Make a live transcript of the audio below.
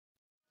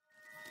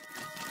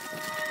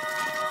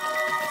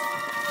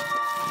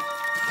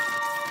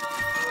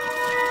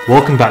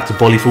Welcome back to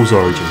BollyFools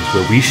Origins,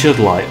 where we shed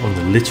light on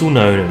the little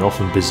known and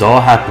often bizarre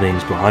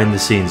happenings behind the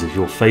scenes of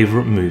your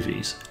favourite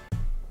movies.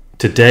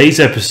 Today's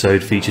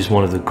episode features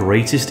one of the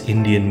greatest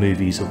Indian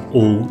movies of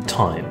all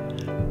time,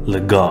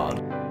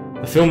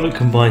 Lagaan, a film that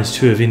combines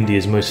two of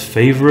India's most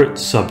favourite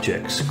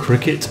subjects,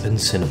 cricket and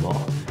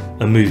cinema,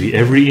 a movie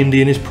every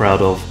Indian is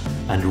proud of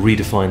and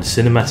redefines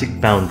cinematic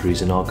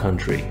boundaries in our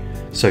country,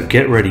 so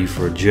get ready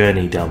for a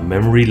journey down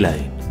memory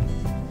lane.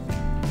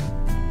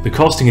 The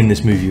casting in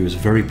this movie was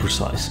very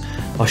precise.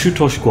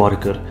 Ashutosh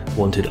Gwadekar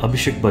wanted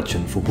Abhishek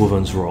Bachchan for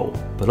Bhuvan's role,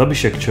 but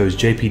Abhishek chose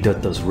JP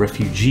Dutta's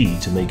refugee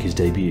to make his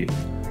debut.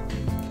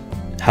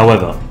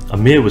 However,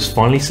 Amir was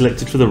finally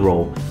selected for the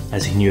role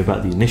as he knew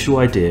about the initial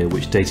idea,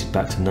 which dated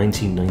back to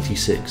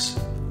 1996.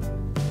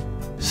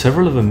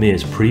 Several of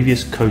Amir's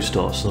previous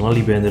co-stars,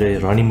 Sonali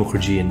Bendre, Rani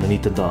Mukherjee and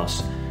Nanita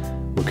Das,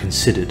 were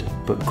considered,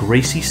 but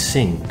Gracie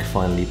Singh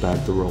finally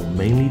bagged the role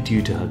mainly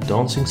due to her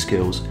dancing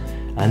skills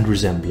and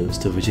resemblance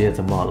to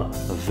Vijayatha Mala,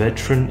 a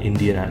veteran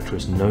Indian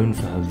actress known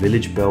for her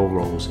village belle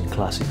roles in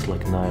classics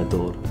like Naya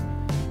Daur.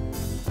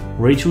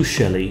 Rachel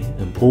Shelley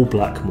and Paul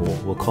Blackmore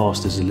were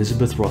cast as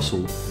Elizabeth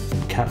Russell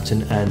and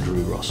Captain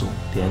Andrew Russell,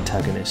 the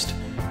antagonist.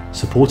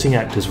 Supporting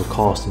actors were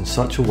cast in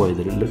such a way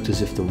that it looked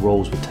as if the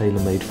roles were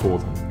tailor-made for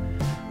them.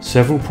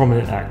 Several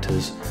prominent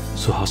actors,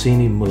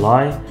 Suhasini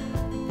Mulai,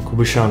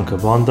 Kubishan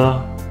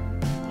Kabanda,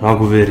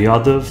 Raghuveer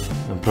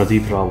Yadav and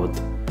Pradeep Rawat,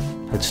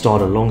 had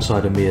starred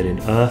alongside Amir in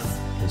Earth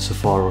and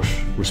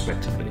Safarosh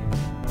respectively.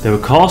 They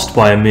were cast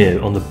by Amir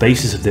on the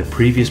basis of their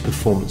previous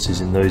performances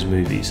in those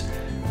movies.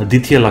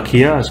 Aditya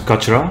Lakhia as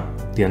Kachra,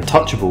 the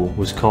Untouchable,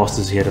 was cast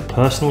as he had a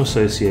personal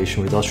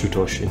association with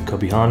Ashutosh in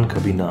Kabhi Haan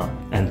Kabhi Na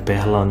and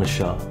Pehla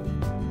Nasha.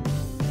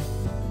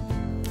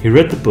 He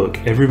read the book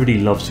Everybody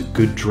Loves a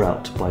Good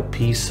Drought by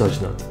P.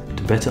 Sajnath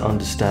to better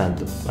understand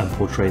and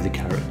portray the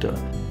character.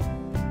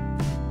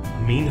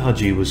 Amin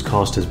Haji was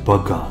cast as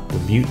Bagga, the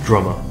mute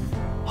drummer.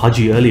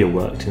 Haji earlier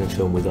worked in a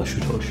film with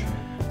Ashutosh.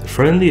 The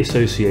friendly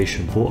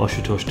association brought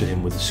Ashutosh to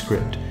him with a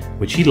script,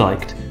 which he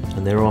liked,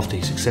 and thereafter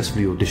he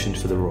successfully auditioned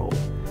for the role.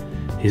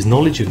 His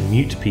knowledge of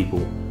mute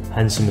people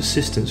and some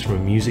assistance from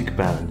a music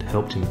band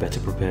helped him better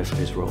prepare for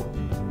his role.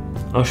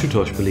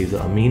 Ashutosh believed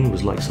that Amin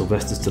was like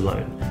Sylvester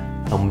Stallone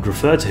and would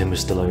refer to him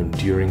as Stallone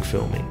during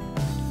filming.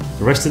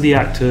 The rest of the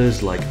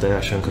actors, like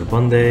Daya Shankar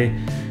Pandey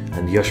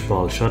and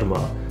Yashpal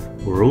Sharma,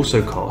 were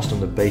also cast on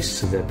the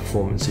basis of their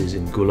performances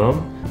in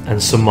Gulam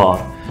and Samar.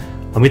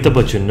 Amitabh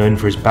Bachchan, known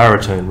for his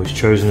baritone, was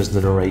chosen as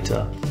the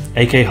narrator.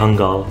 A.K.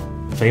 Hangal,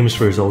 famous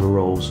for his older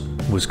roles,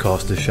 was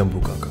cast as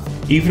Shambhu Kaka.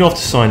 Even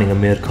after signing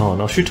Amir Khan,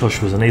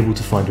 Ashutosh was unable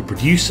to find a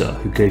producer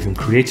who gave him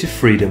creative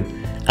freedom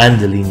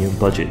and a lenient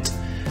budget.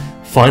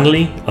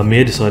 Finally,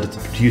 Amir decided to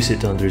produce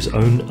it under his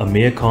own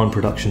Amir Khan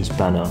Productions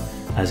banner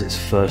as its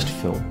first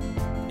film.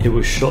 It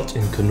was shot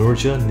in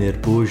Kanurja near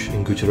Bhuj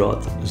in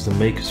Gujarat, as the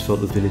makers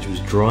felt the village was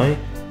dry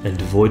and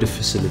devoid of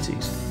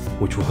facilities,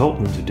 which will help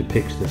them to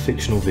depict the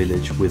fictional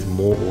village with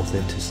more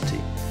authenticity.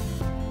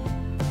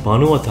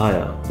 Banu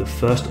Attaya, the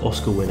first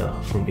Oscar winner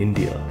from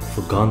India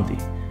for Gandhi,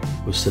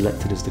 was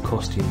selected as the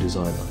costume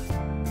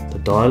designer. The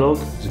dialogue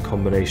is a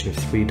combination of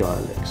three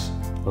dialects: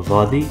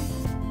 Awadhi,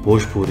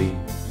 Bhojpuri,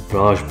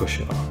 Raj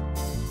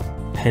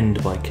Bashar,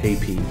 penned by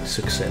K.P.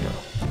 Saxena.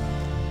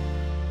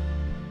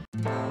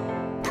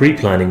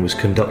 Pre-planning was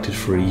conducted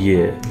for a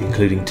year,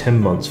 including 10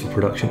 months for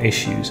production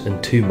issues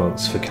and 2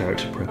 months for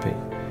character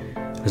prepping.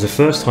 As a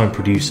first-time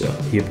producer,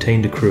 he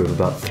obtained a crew of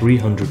about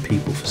 300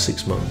 people for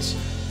 6 months.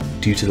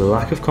 Due to the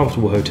lack of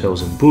comfortable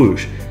hotels in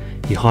Bhuj,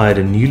 he hired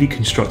a newly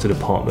constructed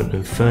apartment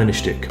and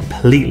furnished it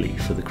completely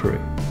for the crew.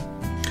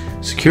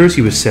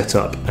 Security was set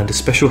up and a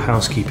special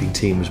housekeeping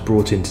team was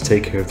brought in to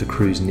take care of the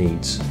crew's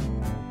needs.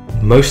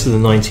 Most of the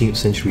 19th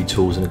century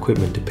tools and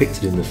equipment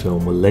depicted in the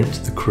film were lent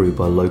to the crew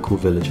by local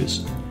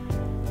villagers.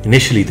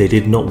 Initially, they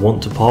did not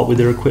want to part with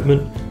their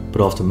equipment,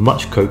 but after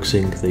much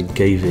coaxing, they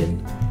gave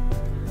in.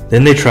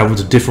 Then they travelled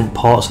to different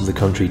parts of the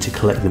country to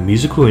collect the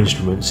musical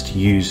instruments to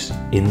use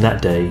in that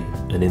day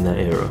and in that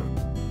era.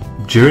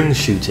 During the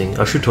shooting,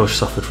 Ashutosh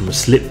suffered from a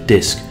slipped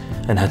disc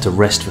and had to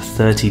rest for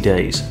 30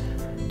 days.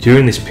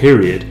 During this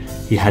period,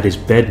 he had his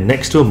bed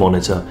next to a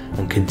monitor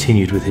and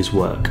continued with his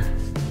work.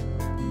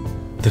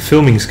 The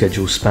filming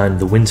schedule spanned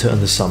the winter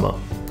and the summer,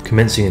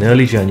 commencing in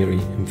early January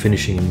and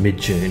finishing in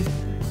mid-June.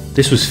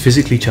 This was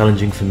physically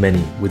challenging for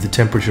many, with the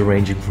temperature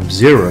ranging from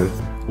 0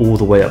 all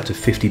the way up to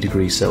 50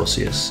 degrees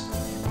Celsius.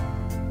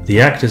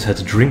 The actors had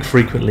to drink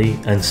frequently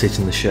and sit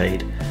in the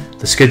shade.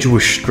 The schedule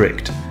was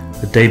strict.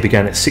 The day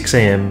began at 6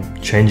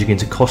 AM, changing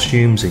into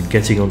costumes and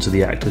getting onto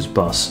the actors'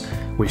 bus,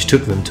 which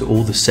took them to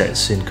all the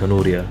sets in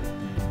Kanuriya.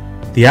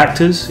 The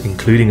actors,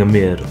 including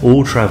Amir,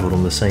 all travelled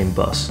on the same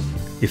bus.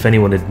 If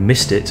anyone had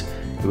missed it,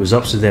 it was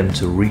up to them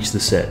to reach the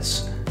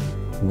sets.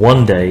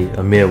 One day,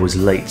 Amir was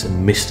late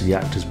and missed the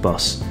actors'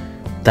 bus.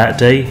 That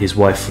day, his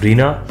wife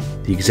Rina,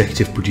 the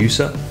executive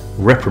producer,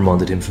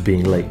 reprimanded him for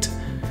being late.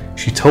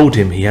 She told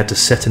him he had to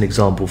set an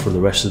example for the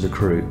rest of the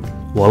crew.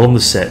 While on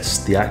the sets,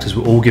 the actors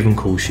were all given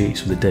call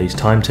sheets with the day's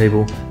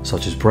timetable,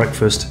 such as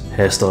breakfast,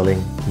 hairstyling,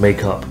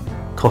 makeup,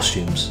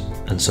 costumes,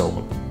 and so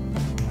on.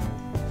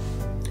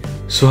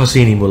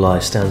 Suhasini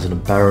Mulai stands on a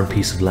barren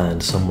piece of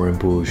land somewhere in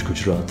Bhuj,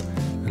 Gujarat,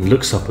 and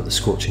looks up at the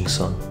scorching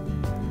sun.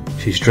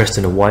 She's dressed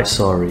in a white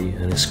sari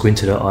and has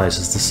squinted her eyes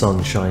as the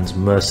sun shines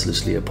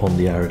mercilessly upon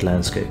the arid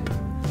landscape.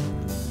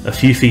 A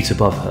few feet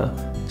above her,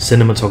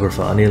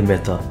 cinematographer Anil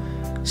Mehta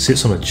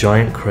sits on a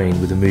giant crane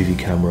with a movie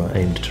camera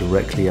aimed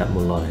directly at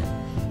Mulai.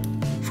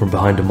 From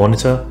behind a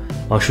monitor,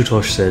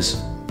 Ashutosh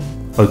says,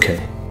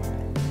 "Okay,"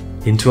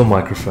 into a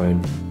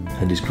microphone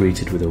and is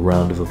greeted with a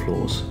round of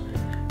applause.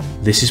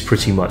 This is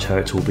pretty much how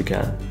it all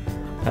began,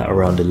 at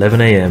around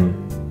 11 AM,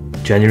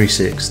 January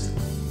 6th,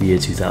 the year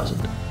 2000,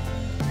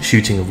 the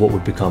shooting of what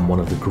would become one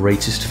of the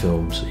greatest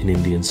films in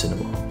Indian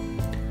cinema.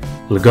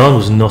 Lagaan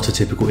was not a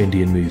typical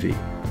Indian movie.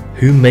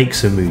 Who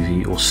makes a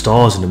movie or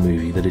stars in a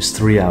movie that is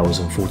 3 hours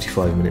and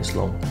 45 minutes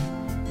long?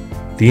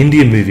 The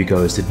Indian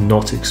moviegoers did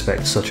not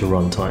expect such a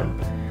runtime.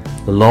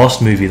 The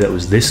last movie that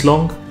was this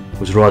long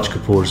was Raj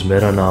Kapoor's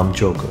Mera Naam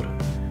Joker,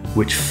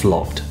 which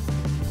flopped.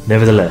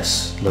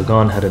 Nevertheless,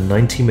 Lagaan had a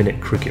 90-minute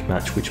cricket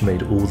match which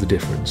made all the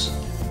difference.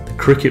 The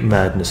cricket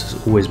madness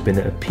has always been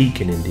at a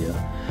peak in India.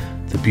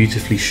 The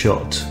beautifully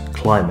shot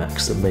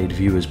climax that made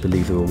viewers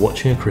believe they were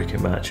watching a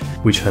cricket match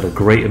which had a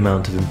great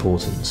amount of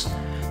importance.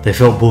 They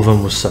felt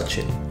Bhuvan was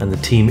Sachin and the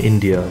team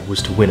India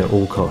was to win at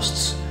all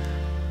costs.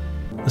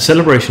 The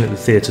celebration at the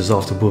theatres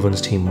after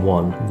Bhuvan's team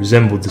won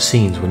resembled the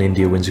scenes when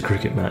India wins a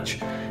cricket match.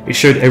 It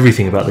showed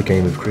everything about the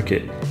game of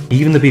cricket.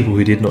 Even the people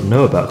who did not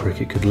know about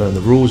cricket could learn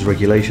the rules,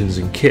 regulations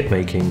and kit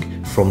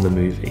making from the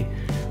movie.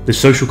 The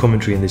social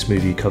commentary in this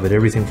movie covered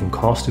everything from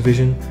caste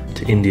division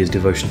to India's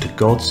devotion to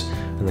gods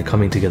and the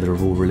coming together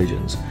of all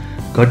religions.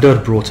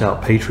 Gaddar brought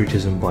out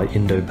patriotism by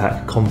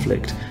Indo-Pak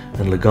conflict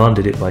and Lagaan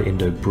did it by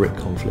Indo-Brit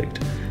conflict.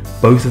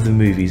 Both of the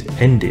movies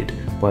ended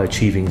by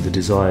achieving the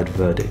desired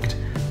verdict.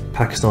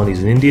 Pakistanis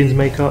and Indians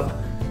make up,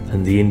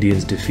 and the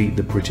Indians defeat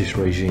the British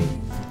regime.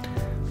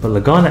 But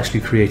Lagaan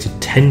actually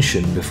created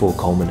tension before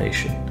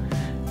culmination.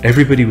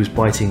 Everybody was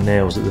biting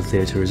nails at the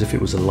theatre as if it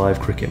was a live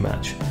cricket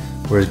match,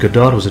 whereas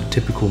Gaddar was a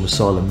typical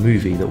masala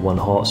movie that won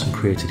hearts and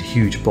created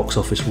huge box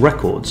office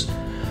records.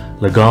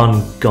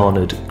 Lagaan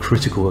garnered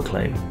critical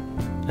acclaim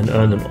and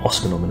earned an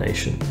Oscar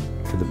nomination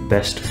for the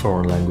Best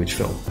Foreign Language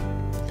Film.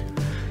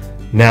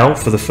 Now,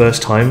 for the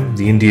first time,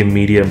 the Indian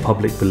media and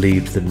public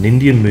believed that an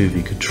Indian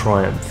movie could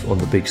triumph on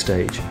the big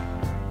stage.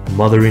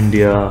 Mother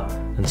India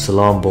and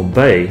Salaam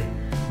Bombay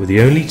were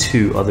the only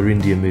two other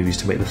Indian movies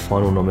to make the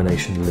final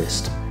nomination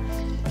list.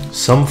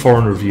 Some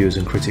foreign reviewers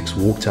and critics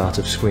walked out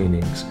of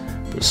screenings,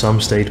 but some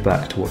stayed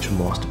back to watch a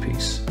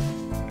masterpiece.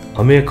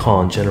 Amir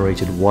Khan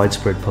generated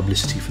widespread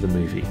publicity for the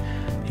movie.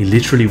 He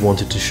literally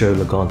wanted to show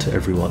Lagaan to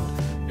everyone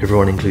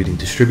including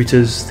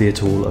distributors,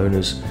 theatre hall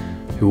owners,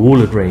 who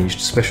all arranged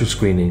special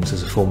screenings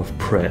as a form of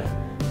prayer,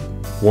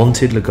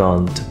 wanted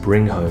Lagaan to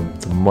bring home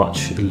the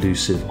much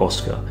elusive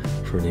Oscar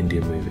for an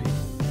Indian movie.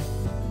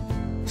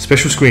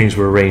 Special screenings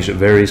were arranged at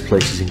various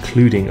places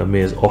including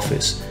Amir's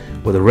office,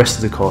 where the rest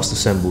of the cast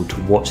assembled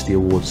to watch the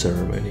award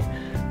ceremony.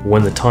 But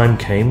when the time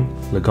came,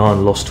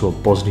 Lagaan lost to a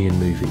Bosnian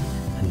movie,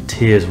 and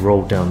tears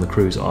rolled down the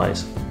crew's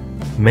eyes.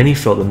 Many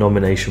felt the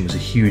nomination was a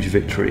huge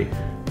victory,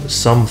 but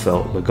some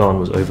felt Lagaan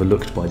was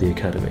overlooked by the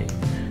Academy.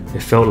 They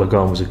felt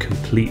Lagaan was a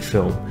complete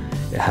film.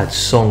 It had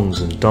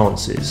songs and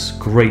dances,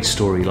 great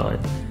storyline,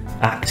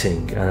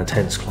 acting and a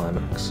tense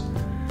climax.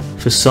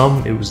 For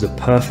some, it was the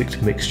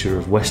perfect mixture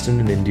of Western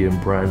and Indian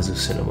brands of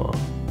cinema.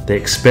 They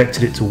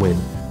expected it to win,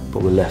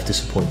 but were left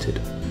disappointed.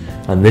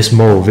 And this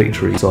moral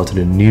victory started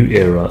a new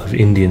era of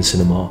Indian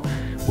cinema,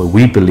 where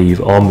we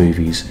believe our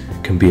movies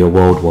can be a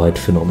worldwide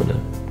phenomenon.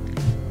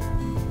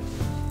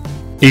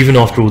 Even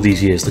after all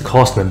these years, the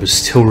cast members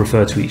still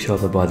refer to each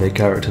other by their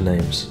character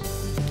names.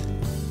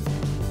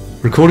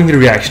 Recording the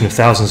reaction of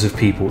thousands of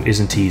people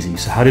isn't easy,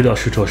 so how did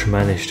Ashutosh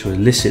manage to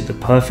elicit the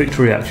perfect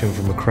reaction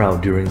from a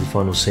crowd during the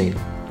final scene?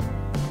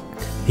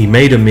 He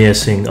made Amir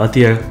sing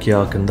Atiya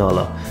Kya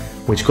Kandala,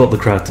 which got the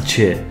crowd to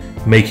cheer,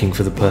 making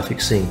for the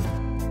perfect scene.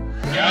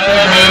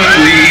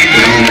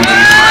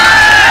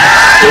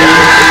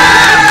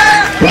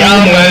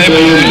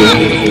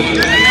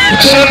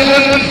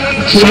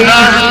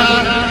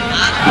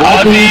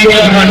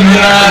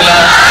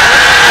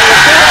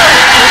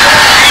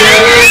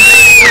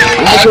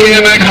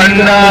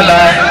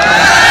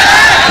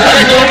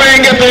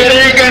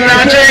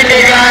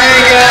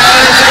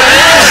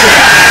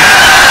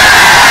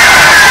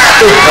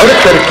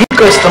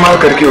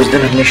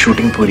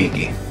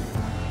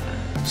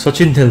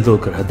 Sachin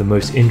Tendulkar had the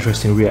most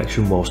interesting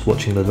reaction whilst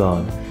watching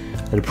Lagaan.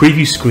 At a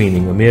preview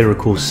screening, Amir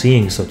recalls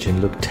seeing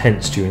Sachin look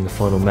tense during the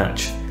final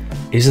match.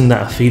 Isn't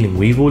that a feeling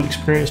we've all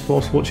experienced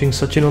whilst watching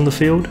Sachin on the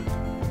field?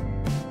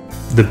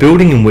 The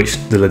building in which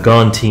the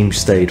Lagaan team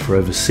stayed for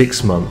over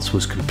 6 months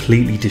was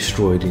completely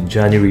destroyed in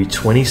January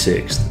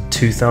 26,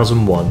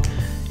 2001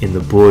 in the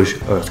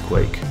Bhuj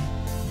earthquake.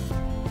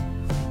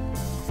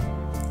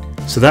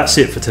 So that's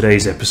it for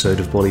today's episode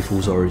of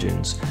BollyFools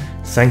Origins.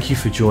 Thank you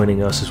for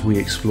joining us as we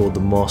explored the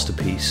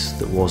masterpiece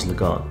that was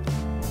Lagaan.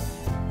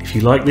 If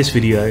you like this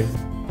video,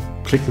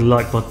 click the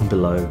like button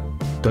below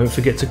Don't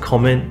forget to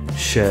comment,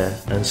 share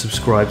and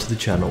subscribe to the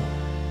channel,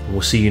 and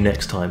we'll see you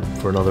next time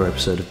for another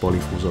episode of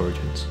BollyFools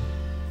Origins.